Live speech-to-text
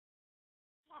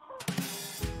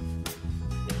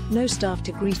No staff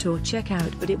to greet or check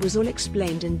out, but it was all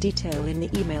explained in detail in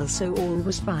the email, so all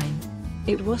was fine.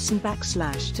 It wasn't /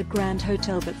 to Grand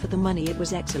Hotel, but for the money it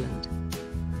was excellent.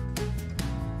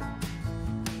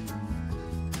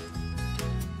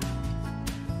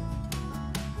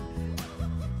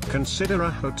 Consider a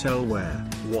hotel where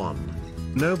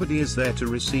 1. Nobody is there to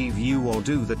receive you or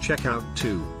do the checkout.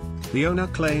 2. The owner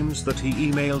claims that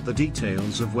he emailed the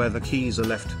details of where the keys are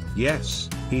left. Yes,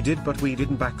 he did, but we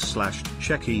didn't /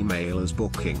 check email as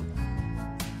booking.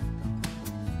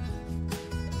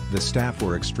 The staff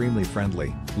were extremely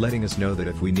friendly, letting us know that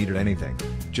if we needed anything,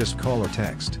 just call or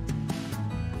text.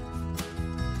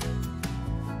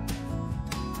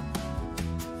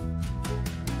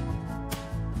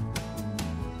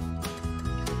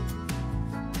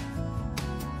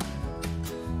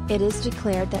 It is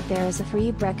declared that there is a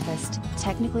free breakfast.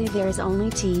 Technically there is only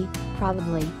tea,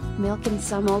 probably, milk and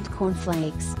some old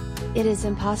cornflakes. It is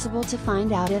impossible to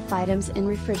find out if items in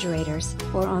refrigerators,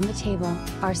 or on the table,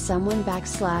 are someone /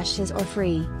 or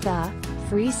free. The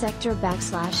free sector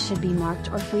 / should be marked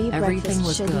or free Everything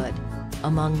was breakfast good.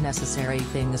 Among necessary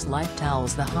things like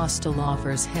towels, the hostel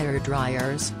offers hair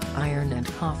dryers, iron and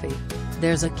coffee.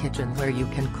 There's a kitchen where you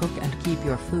can cook and keep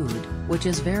your food, which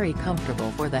is very comfortable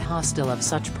for the hostel of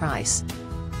such price.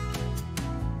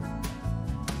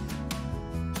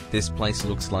 This place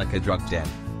looks like a drug den.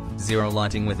 Zero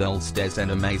lighting with old stairs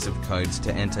and a maze of codes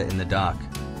to enter in the dark.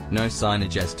 No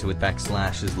signage as to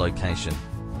it / location.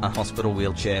 A hospital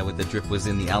wheelchair with a drip was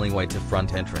in the alleyway to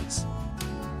front entrance.